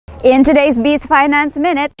In today's Beast Finance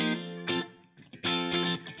Minute,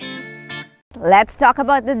 let's talk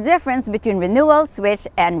about the difference between renewal, switch,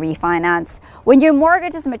 and refinance. When your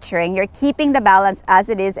mortgage is maturing, you're keeping the balance as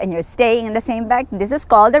it is and you're staying in the same bank. This is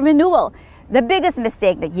called a renewal. The biggest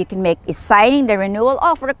mistake that you can make is signing the renewal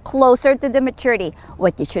offer closer to the maturity.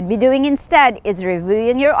 What you should be doing instead is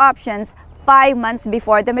reviewing your options 5 months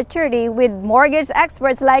before the maturity with mortgage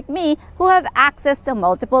experts like me who have access to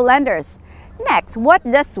multiple lenders. Next, what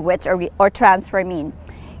does switch or transfer mean?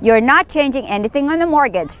 You're not changing anything on the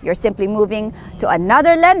mortgage. You're simply moving to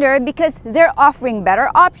another lender because they're offering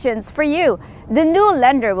better options for you. The new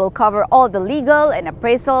lender will cover all the legal and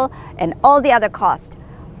appraisal and all the other costs.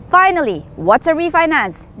 Finally, what's a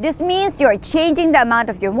refinance? This means you're changing the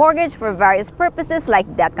amount of your mortgage for various purposes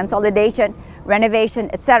like debt consolidation,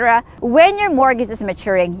 renovation, etc. When your mortgage is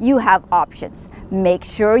maturing, you have options. Make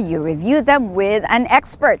sure you review them with an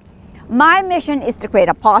expert. My mission is to create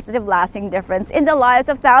a positive, lasting difference in the lives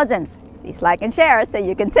of thousands. Please like and share so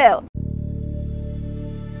you can too.